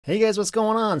Hey guys, what's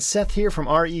going on? Seth here from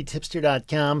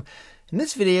REtipster.com. In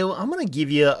this video, I'm going to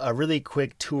give you a really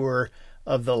quick tour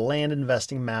of the Land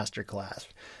Investing Masterclass.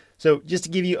 So just to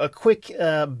give you a quick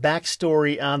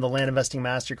backstory on the Land Investing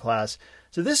Masterclass.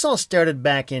 So this all started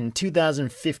back in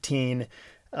 2015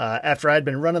 after I'd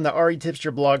been running the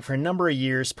REtipster blog for a number of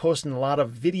years, posting a lot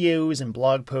of videos and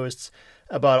blog posts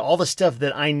about all the stuff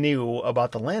that I knew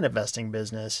about the land investing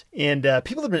business. And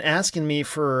people have been asking me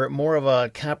for more of a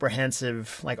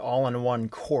comprehensive, like all-in-one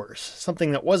course.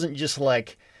 Something that wasn't just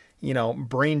like, you know,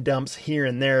 brain dumps here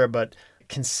and there, but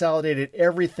consolidated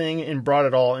everything and brought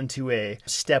it all into a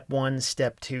step 1,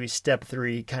 step 2, step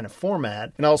 3 kind of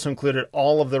format. And also included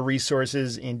all of the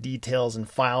resources and details and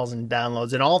files and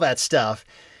downloads and all that stuff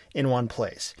in one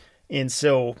place. And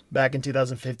so back in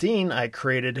 2015, I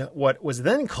created what was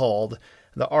then called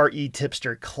the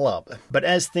REtipster Club. But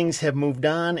as things have moved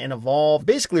on and evolved,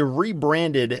 basically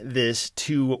rebranded this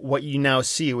to what you now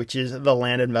see, which is the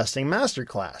Land Investing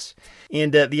Masterclass.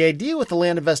 And the idea with the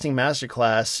Land Investing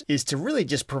Masterclass is to really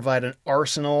just provide an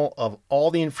arsenal of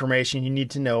all the information you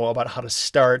need to know about how to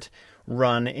start,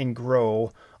 run, and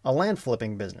grow a land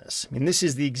flipping business. I mean, this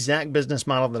is the exact business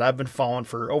model that I've been following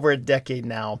for over a decade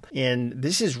now. And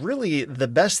this is really the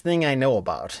best thing I know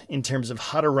about in terms of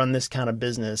how to run this kind of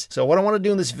business. So what I want to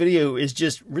do in this video is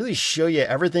just really show you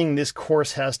everything this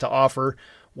course has to offer,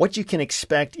 what you can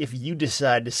expect if you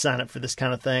decide to sign up for this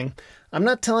kind of thing. I'm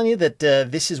not telling you that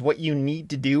this is what you need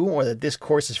to do or that this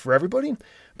course is for everybody,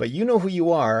 but you know who you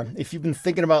are. If you've been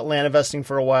thinking about land investing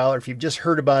for a while, or if you've just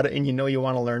heard about it and you know you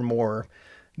want to learn more,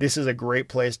 this is a great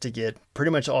place to get pretty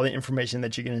much all the information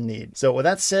that you're going to need. So with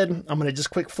that said, I'm going to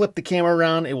just quick flip the camera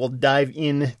around. It will dive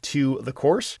into the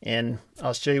course and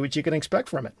I'll show you what you can expect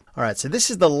from it. All right, so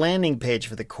this is the landing page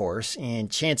for the course,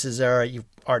 and chances are you've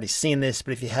already seen this,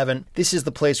 but if you haven't, this is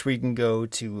the place where you can go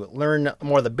to learn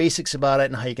more of the basics about it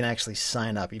and how you can actually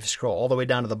sign up. If you scroll all the way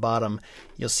down to the bottom,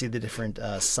 you'll see the different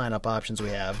sign up options we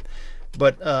have.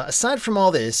 But aside from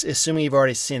all this, assuming you've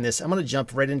already seen this, I'm going to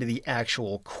jump right into the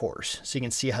actual course so you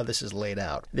can see how this is laid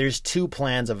out. There's 2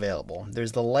 plans available.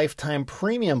 There's the Lifetime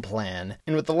Premium Plan,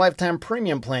 and with the Lifetime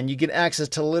Premium Plan, you get access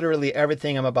to literally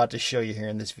everything I'm about to show you here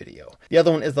in this video. The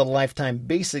other one is the Lifetime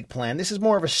Basic Plan. This is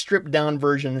more of a stripped down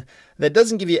version that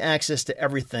doesn't give you access to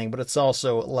everything, but it's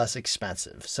also less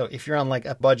expensive. So if you're on like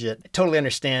a budget, I totally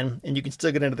understand, and you can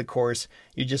still get into the course,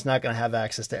 you're just not going to have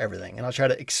access to everything. And I'll try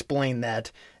to explain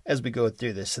that as we go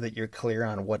through this so that you're clear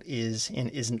on what is and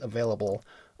isn't available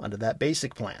under that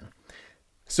basic plan.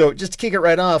 So just to kick it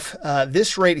right off,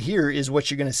 this right here is what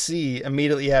you're going to see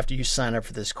immediately after you sign up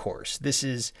for this course. This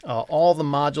is all the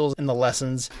modules and the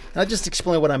lessons. And I'll just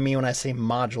explain what I mean when I say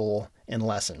module and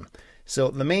lesson. So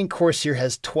the main course here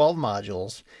has 12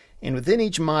 modules, and within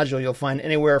each module you'll find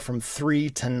anywhere from 3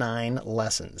 to 9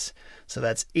 lessons. So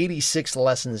that's 86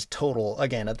 lessons total.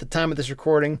 Again, at the time of this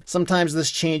recording, sometimes this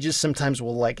changes. Sometimes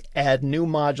we'll like add new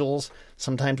modules.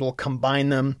 Sometimes we'll combine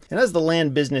them. And as the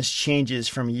land business changes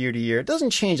from year to year, it doesn't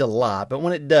change a lot, but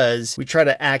when it does, we try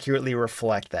to accurately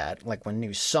reflect that. Like when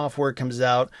new software comes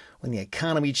out, when the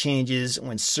economy changes,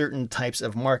 when certain types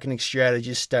of marketing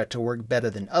strategies start to work better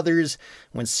than others,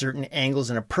 when certain angles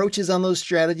and approaches on those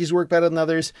strategies work better than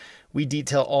others, we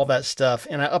detail all that stuff,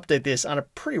 and I update this on a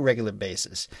pretty regular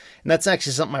basis. And that's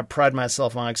actually something I pride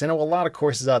myself on, because I know a lot of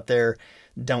courses out there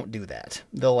don't do that.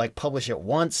 They'll like publish it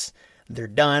once, they're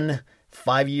done,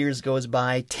 5 years goes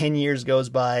by, 10 years goes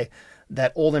by,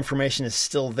 that old information is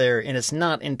still there and it's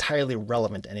not entirely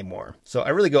relevant anymore. So I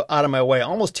really go out of my way,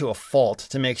 almost to a fault,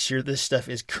 to make sure this stuff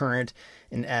is current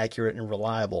and accurate and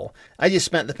reliable. I just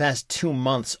spent the past 2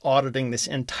 months auditing this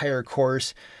entire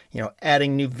course, you know,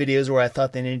 adding new videos where I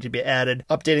thought they needed to be added,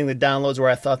 updating the downloads where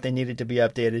I thought they needed to be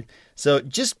updated. So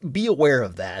just be aware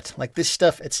of that. Like this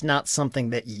stuff, it's not something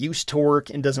that used to work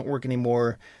and doesn't work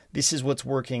anymore. This is what's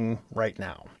working right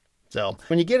now. So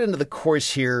when you get into the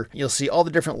course here, you'll see all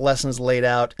the different lessons laid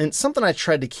out. And something I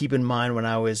tried to keep in mind when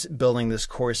I was building this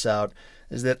course out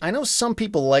is that I know some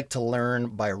people like to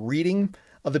learn by reading.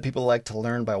 Other people like to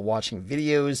learn by watching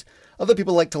videos. Other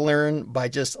people like to learn by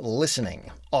just listening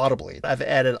audibly. I've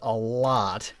added a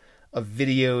lot of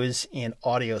videos and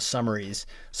audio summaries.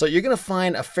 So you're going to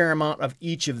find a fair amount of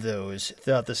each of those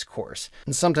throughout this course.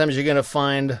 And sometimes you're going to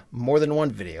find more than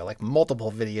one video, like multiple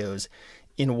videos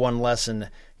in one lesson,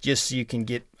 just so you can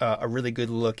get a really good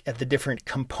look at the different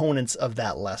components of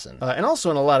that lesson. And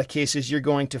also in a lot of cases, you're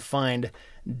going to find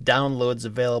downloads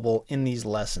available in these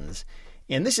lessons.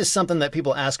 And this is something that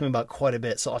people ask me about quite a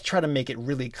bit, so I'll try to make it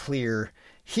really clear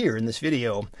here in this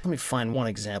video. Let me find one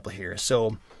example here.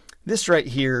 So This right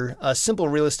here, simple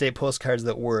real estate postcards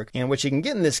that work. And what you can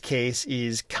get in this case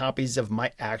is copies of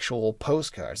my actual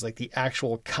postcards, like the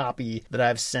actual copy that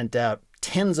I've sent out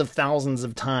tens of thousands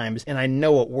of times, and I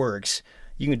know it works.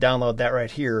 You can download that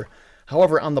right here.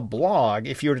 However, on the blog,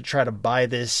 if you were to try to buy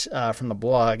this from the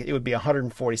blog, it would be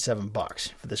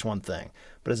 $147 for this one thing.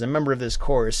 But as a member of this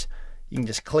course, you can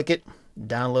just click it,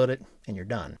 download it, and you're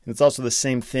done. And it's also the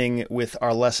same thing with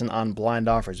our lesson on blind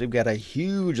offers. We've got a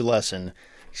huge lesson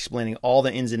explaining all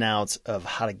the ins and outs of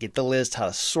how to get the list, how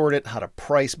to sort it, how to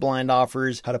price blind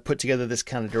offers, how to put together this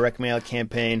kind of direct mail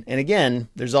campaign. And again,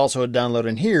 there's also a download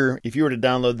in here. If you were to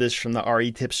download this from the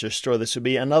REtipster store, this would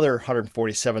be another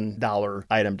 $147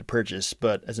 item to purchase.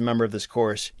 But as a member of this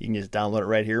course, you can just download it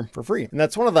right here for free. And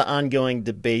that's one of the ongoing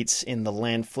debates in the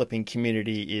land flipping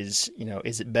community is,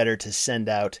 is it better to send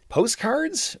out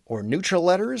postcards or neutral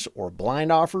letters or blind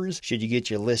offers? Should you get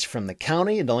your list from the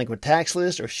county, a delinquent tax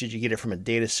list, or should you get it from a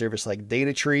data service like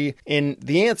DataTree? And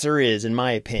the answer is, in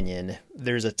my opinion,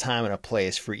 there's a time and a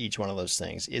place for each one of those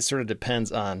things. It sort of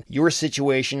depends on your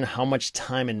situation, how much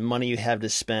time and money you have to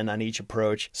spend on each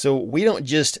approach. So we don't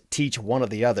just teach one or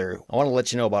the other. I want to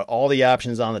let you know about all the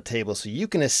options on the table so you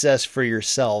can assess for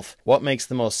yourself what makes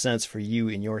the most sense for you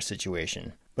in your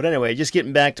situation. But anyway, just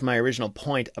getting back to my original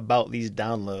point about these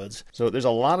downloads. So there's a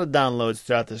lot of downloads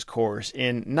throughout this course,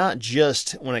 and not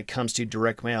just when it comes to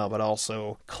direct mail, but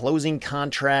also closing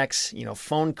contracts,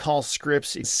 phone call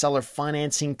scripts, seller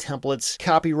financing templates,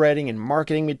 copywriting and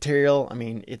marketing material. I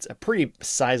mean, it's a pretty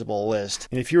sizable list.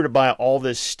 And if you were to buy all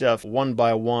this stuff one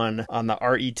by one on the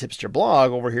REtipster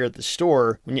blog over here at the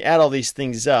store, when you add all these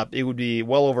things up, it would be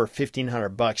well over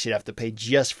 $1,500 you'd have to pay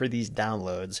just for these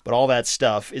downloads. But all that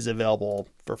stuff is available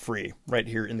for free right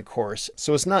here in the course.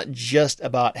 So it's not just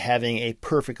about having a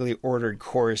perfectly ordered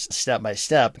course step by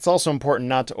step. It's also important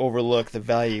not to overlook the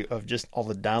value of just all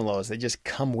the downloads. They just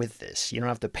come with this. You don't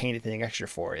have to pay anything extra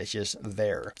for it. It's just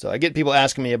there. So I get people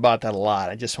asking me about that a lot.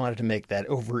 I just wanted to make that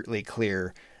overtly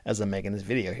clear as I'm making this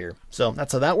video here. So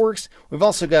that's how that works. We've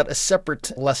also got a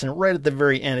separate lesson right at the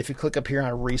very end. If you click up here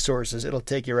on resources, it'll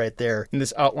take you right there. And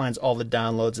this outlines all the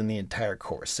downloads in the entire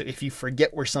course. So if you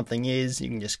forget where something is, you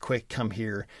can just quick come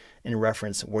here and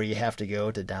reference where you have to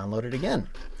go to download it again.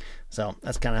 So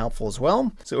that's kind of helpful as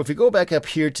well. So if we go back up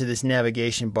here to this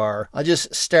navigation bar, I'll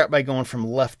just start by going from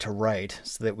left to right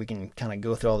so that we can kind of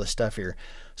go through all this stuff here.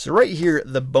 So right here,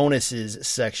 the bonuses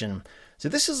section. So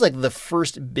this is like the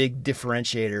first big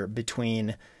differentiator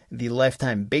between the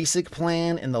lifetime basic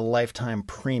plan and the lifetime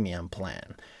premium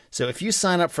plan. So if you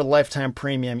sign up for lifetime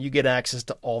premium, you get access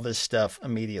to all this stuff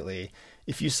immediately.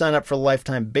 If you sign up for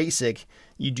lifetime basic,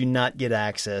 you do not get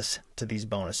access to these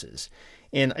bonuses.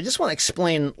 And I just want to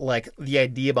explain like the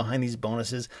idea behind these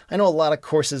bonuses. I know a lot of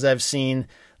courses I've seen,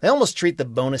 they almost treat the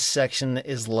bonus section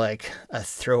as like a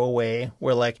throwaway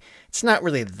where like it's not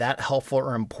really that helpful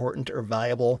or important or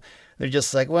valuable. They're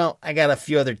just like, well, I got a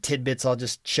few other tidbits. I'll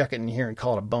just chuck it in here and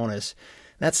call it a bonus.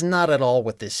 That's not at all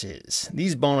what this is.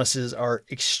 These bonuses are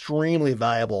extremely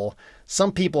valuable.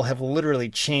 Some people have literally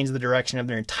changed the direction of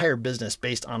their entire business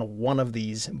based on one of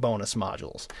these bonus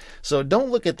modules. So don't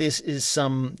look at this as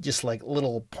some just like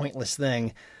little pointless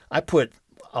thing. I put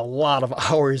a lot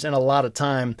of hours and a lot of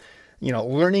time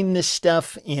learning this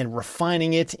stuff and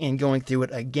refining it and going through it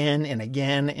again and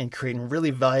again and creating really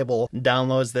valuable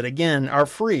downloads that again are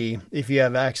free if you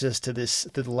have access to this,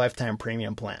 to the lifetime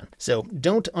premium plan. So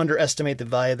don't underestimate the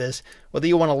value of this. Whether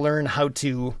you want to learn how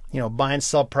to, buy and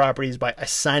sell properties by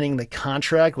assigning the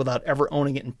contract without ever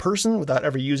owning it in person, without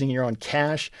ever using your own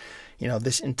cash,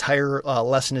 this entire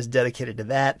lesson is dedicated to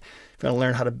that. If you want to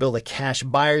learn how to build a cash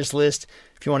buyers list,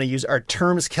 if you want to use our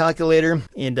terms calculator,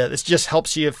 and this just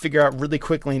helps you figure out really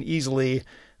quickly and easily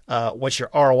what your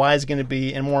ROI is going to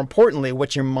be, and more importantly,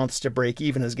 what your months to break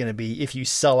even is going to be if you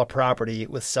sell a property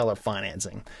with seller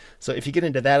financing. So if you get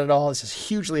into that at all, this is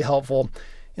hugely helpful.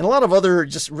 And a lot of other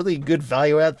just really good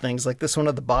value add things like this one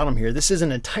at the bottom here. This is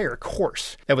an entire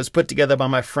course that was put together by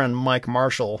my friend Mike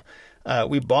Marshall.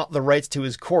 We bought the rights to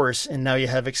his course, and now you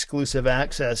have exclusive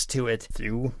access to it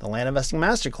through the Land Investing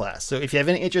Masterclass. So if you have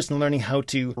any interest in learning how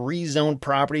to rezone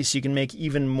property so you can make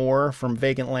even more from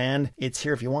vacant land, it's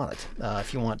here if you want it.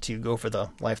 If you want to go for the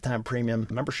lifetime premium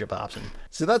membership option.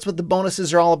 So that's what the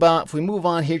bonuses are all about. If we move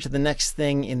on here to the next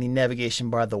thing in the navigation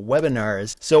bar, the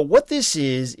webinars. So what this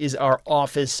is our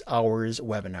office hours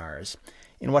webinars.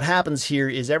 And what happens here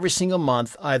is every single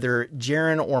month, either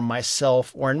Jaron or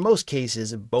myself, or in most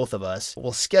cases, both of us,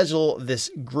 will schedule this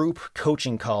group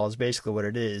coaching call is basically what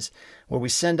it is, where we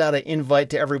send out an invite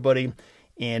to everybody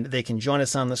and they can join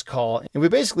us on this call. And we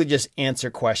basically just answer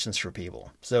questions for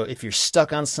people. So if you're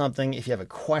stuck on something, if you have a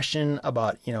question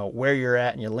about, where you're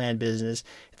at in your land business,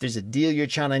 if there's a deal you're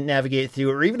trying to navigate through,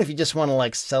 or even if you just want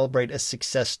to celebrate a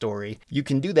success story, you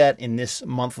can do that in this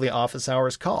monthly office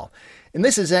hours call. And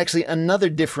this is actually another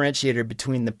differentiator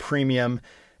between the premium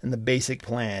and the basic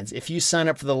plans. If you sign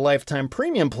up for the lifetime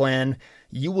premium plan,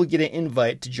 you will get an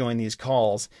invite to join these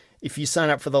calls. If you sign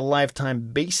up for the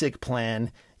lifetime basic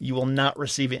plan, you will not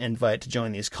receive an invite to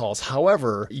join these calls.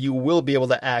 However, you will be able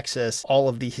to access all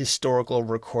of the historical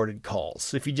recorded calls.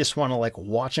 So if you just want to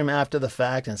watch them after the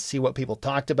fact and see what people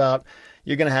talked about,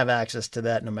 you're going to have access to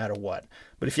that no matter what.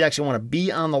 But if you actually want to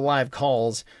be on the live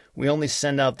calls, we only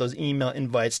send out those email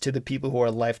invites to the people who are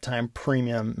lifetime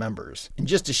premium members. And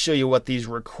just to show you what these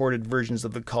recorded versions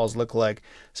of the calls look like,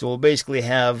 so we'll basically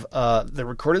have the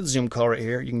recorded Zoom call right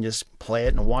here. You can just play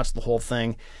it and watch the whole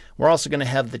thing. We're also going to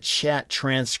have the chat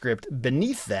transcript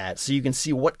beneath that so you can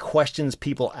see what questions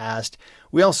people asked.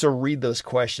 We also read those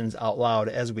questions out loud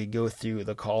as we go through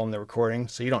the call and the recording.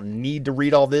 So you don't need to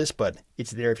read all this, but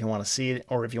it's there if you want to see it,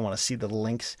 or if you want to see the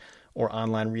links or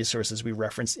online resources we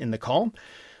referenced in the call.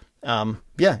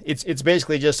 It's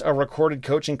basically just a recorded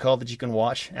coaching call that you can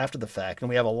watch after the fact. And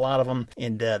we have a lot of them.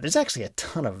 And there's actually a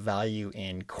ton of value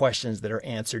in questions that are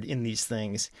answered in these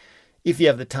things if you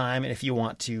have the time and if you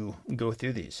want to go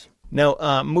through these.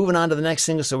 Now, moving on to the next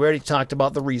thing. So we already talked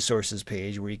about the resources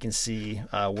page where you can see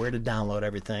where to download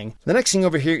everything. The next thing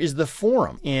over here is the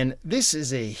forum. And this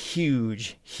is a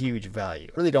huge, huge value.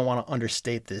 I really don't want to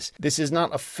understate this. This is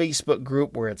not a Facebook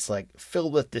group where it's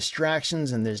filled with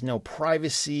distractions and there's no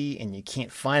privacy and you can't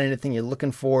find anything you're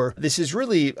looking for. This is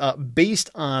really based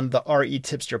on the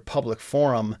REtipster public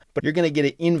forum, but you're going to get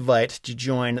an invite to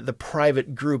join the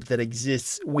private group that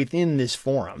exists within this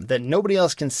forum that nobody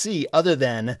else can see other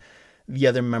than the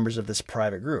other members of this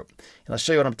private group. And I'll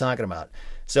show you what I'm talking about.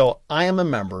 So I am a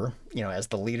member, as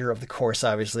the leader of the course,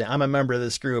 obviously, I'm a member of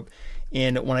this group.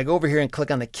 And when I go over here and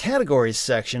click on the categories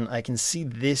section, I can see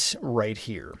this right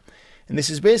here. And this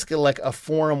is basically like a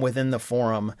forum within the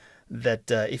forum that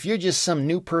if you're just some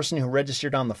new person who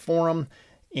registered on the forum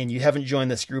and you haven't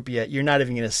joined this group yet, you're not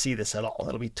even going to see this at all.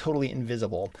 It'll be totally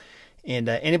invisible. And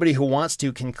anybody who wants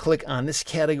to can click on this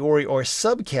category or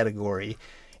subcategory,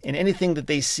 and anything that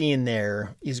they see in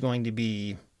there is going to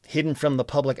be hidden from the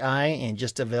public eye and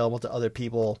just available to other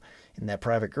people in that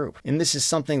private group. And this is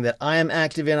something that I am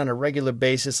active in on a regular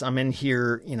basis. I'm in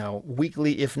here,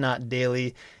 weekly, if not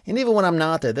daily. And even when I'm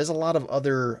not there, there's a lot of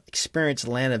other experienced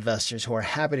land investors who are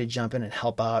happy to jump in and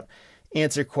help out,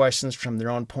 answer questions from their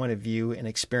own point of view and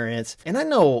experience. And I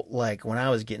know, when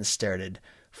I was getting started,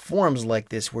 forums like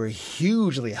this were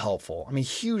hugely helpful. I mean,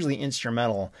 hugely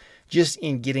instrumental just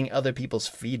in getting other people's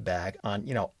feedback on,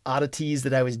 oddities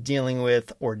that I was dealing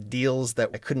with or deals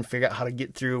that I couldn't figure out how to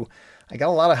get through. I got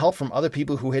a lot of help from other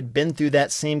people who had been through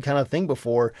that same kind of thing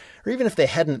before, or even if they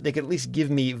hadn't, they could at least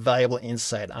give me valuable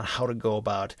insight on how to go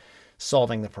about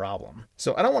solving the problem.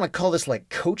 So I don't want to call this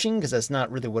coaching because that's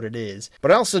not really what it is,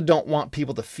 but I also don't want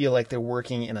people to feel like they're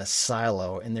working in a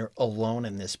silo and they're alone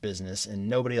in this business and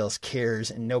nobody else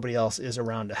cares and nobody else is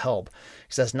around to help,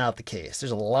 because that's not the case.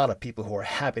 There's a lot of people who are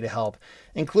happy to help,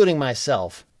 including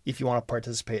myself, if you want to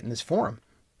participate in this forum.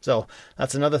 So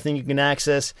that's another thing you can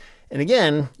access. And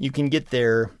again, you can get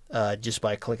there just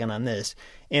by clicking on this.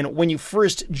 And when you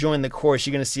first join the course,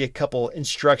 you're going to see a couple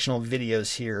instructional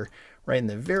videos here right in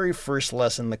the very first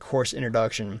lesson, the course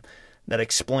introduction, that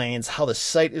explains how the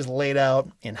site is laid out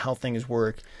and how things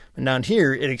work. And down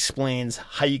here, it explains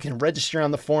how you can register on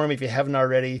the forum if you haven't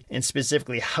already, and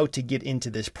specifically how to get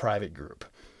into this private group.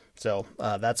 So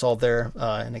that's all there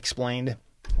and explained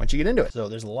once you get into it. So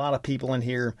there's a lot of people in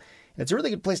here. It's a really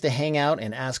good place to hang out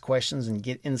and ask questions and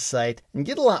get insight and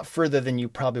get a lot further than you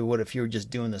probably would if you were just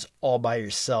doing this all by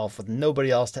yourself with nobody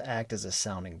else to act as a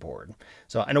sounding board.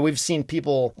 So I know we've seen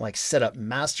people set up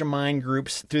mastermind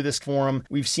groups through this forum.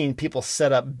 We've seen people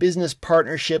set up business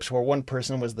partnerships where one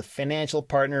person was the financial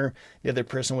partner, the other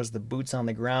person was the boots on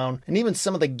the ground. And even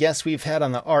some of the guests we've had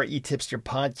on the REtipster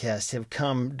podcast have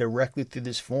come directly through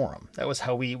this forum. That was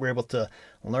how we were able to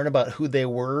learn about who they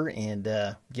were and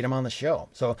get them on the show.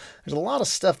 So there's a lot of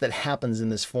stuff that happens in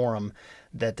this forum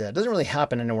that doesn't really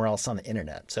happen anywhere else on the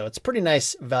internet. So it's pretty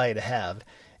nice value to have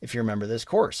if you remember this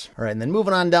course. All right, and then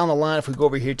moving on down the line, if we go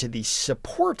over here to the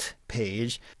support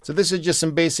page. So this is just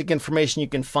some basic information you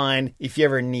can find if you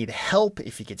ever need help,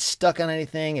 if you get stuck on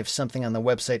anything, if something on the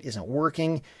website isn't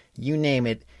working, you name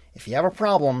it. If you have a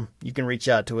problem, you can reach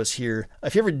out to us here.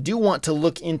 If you ever do want to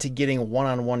look into getting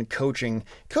one-on-one coaching,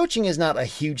 coaching is not a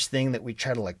huge thing that we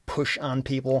try to push on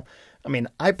people. I mean,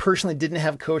 I personally didn't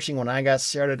have coaching when I got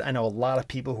started. I know a lot of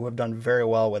people who have done very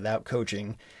well without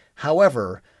coaching.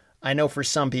 However, I know for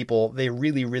some people, they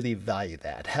really, really value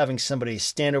that. Having somebody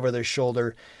stand over their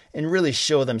shoulder and really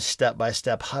show them step by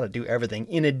step how to do everything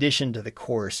in addition to the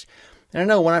course. And I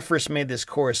know when I first made this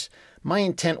course, my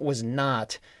intent was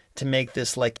not to make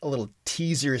this like a little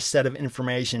teaser set of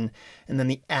information, and then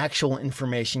the actual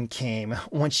information came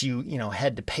once you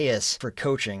had to pay us for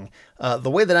coaching. The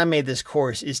way that I made this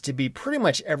course is to be pretty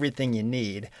much everything you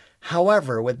need.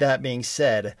 However, with that being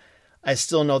said, I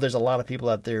still know there's a lot of people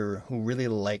out there who really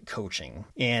like coaching.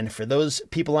 And for those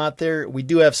people out there, we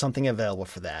do have something available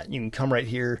for that. You can come right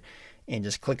here and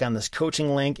just click on this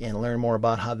coaching link and learn more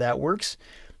about how that works.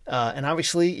 And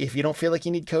obviously, if you don't feel like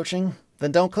you need coaching,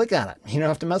 then don't click on it. You don't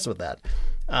have to mess with that.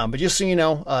 But just so you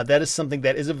know, that is something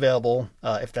that is available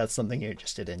if that's something you're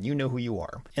interested in. You know who you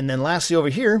are. And then lastly over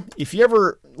here, if you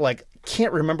ever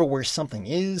can't remember where something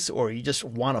is, or you just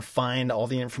want to find all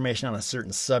the information on a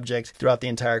certain subject throughout the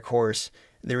entire course,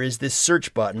 there is this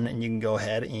search button, and you can go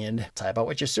ahead and type out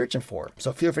what you're searching for.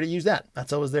 So feel free to use that.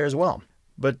 That's always there as well.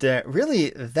 But really,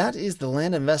 that is the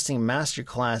Land Investing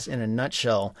Masterclass in a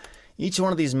nutshell. Each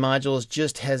one of these modules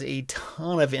just has a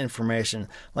ton of information.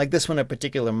 Like this one in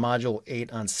particular, Module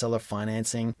 8 on seller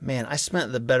financing. Man, I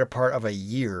spent the better part of a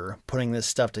year putting this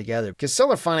stuff together, because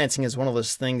seller financing is one of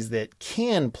those things that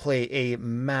can play a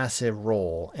massive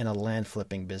role in a land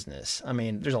flipping business. I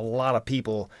mean, there's a lot of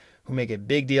people who make a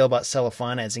big deal about seller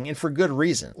financing, and for good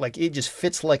reason. Like, it just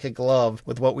fits like a glove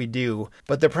with what we do.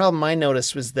 But the problem I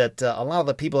noticed was that a lot of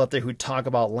the people out there who talk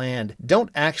about land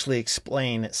don't actually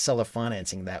explain seller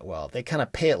financing that well. They kind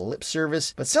of pay it lip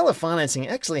service, but seller financing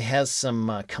actually has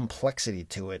some complexity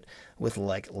to it, with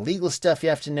like legal stuff you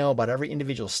have to know about every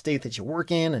individual state that you work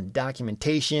in, and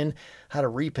documentation, how to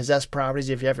repossess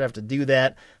properties if you ever have to do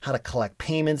that, how to collect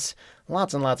payments,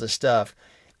 lots and lots of stuff.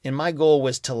 And my goal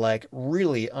was to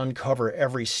really uncover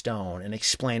every stone and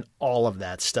explain all of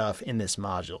that stuff in this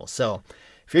module. So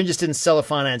if you're interested in seller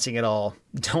financing at all,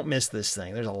 don't miss this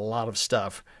thing. There's a lot of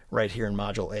stuff right here in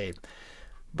Module 8.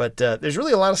 But there's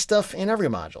really a lot of stuff in every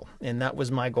module. And that was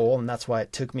my goal. And that's why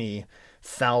it took me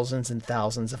thousands and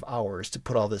thousands of hours to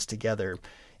put all this together.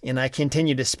 And I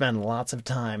continue to spend lots of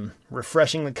time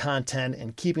refreshing the content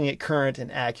and keeping it current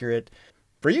and accurate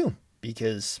for you,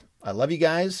 because I love you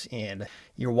guys, and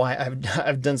you're why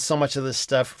I've done so much of this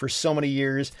stuff for so many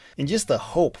years. And just the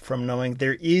hope from knowing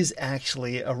there is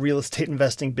actually a real estate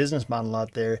investing business model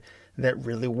out there that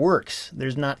really works.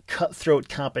 There's not cutthroat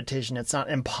competition. It's not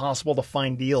impossible to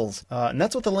find deals. And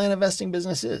that's what the land investing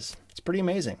business is. It's pretty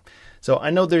amazing. So I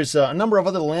know there's a number of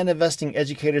other land investing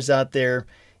educators out there,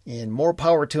 and more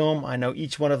power to them. I know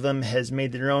each one of them has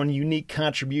made their own unique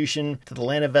contribution to the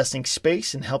land investing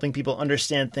space and helping people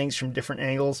understand things from different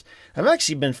angles. I've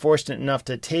actually been fortunate enough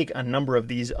to take a number of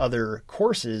these other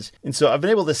courses, and so I've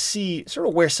been able to see sort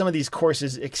of where some of these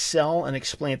courses excel and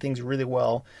explain things really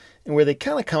well, and where they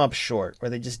kind of come up short,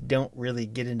 where they just don't really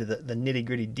get into the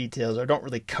nitty-gritty details, or don't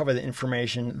really cover the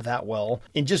information that well.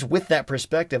 And just with that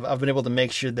perspective, I've been able to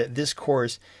make sure that this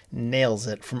course nails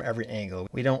it from every angle.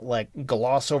 We don't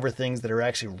gloss over things that are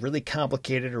actually really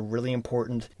complicated or really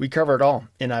important. We cover it all.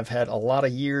 And I've had a lot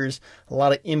of years, a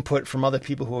lot of input from other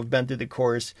people who have been through the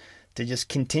course to just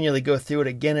continually go through it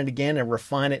again and again and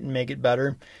refine it and make it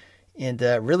better. And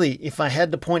really, if I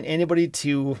had to point anybody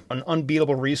to an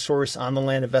unbeatable resource on the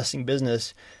land investing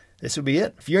business, this would be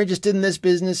it. If you're interested in this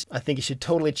business, I think you should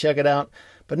totally check it out.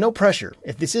 But no pressure.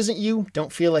 If this isn't you,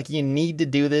 don't feel like you need to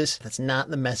do this. That's not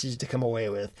the message to come away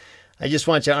with. I just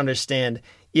want you to understand,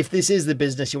 if this is the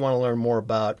business you want to learn more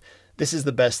about, this is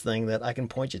the best thing that I can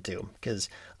point you to, because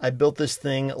I built this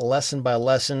thing lesson by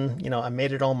lesson. I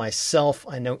made it all myself.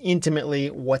 I know intimately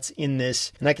what's in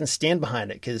this, and I can stand behind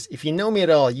it, because if you know me at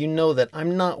all, you know that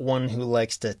I'm not one who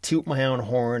likes to toot my own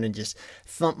horn and just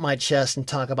thump my chest and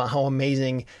talk about how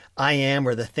amazing I am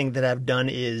or the thing that I've done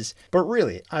is. But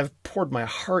really, I've poured my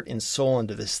heart and soul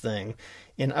into this thing,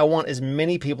 and I want as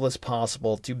many people as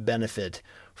possible to benefit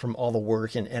from all the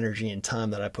work and energy and time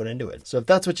that I put into it. So if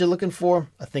that's what you're looking for,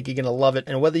 I think you're going to love it.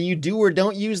 And whether you do or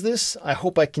don't use this, I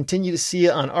hope I continue to see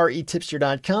you on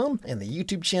REtipster.com and the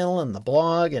YouTube channel and the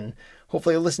blog, and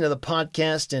hopefully you'll listen to the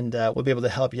podcast, and we'll be able to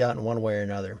help you out in one way or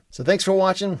another. So thanks for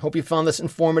watching. Hope you found this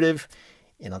informative,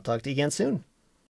 and I'll talk to you again soon.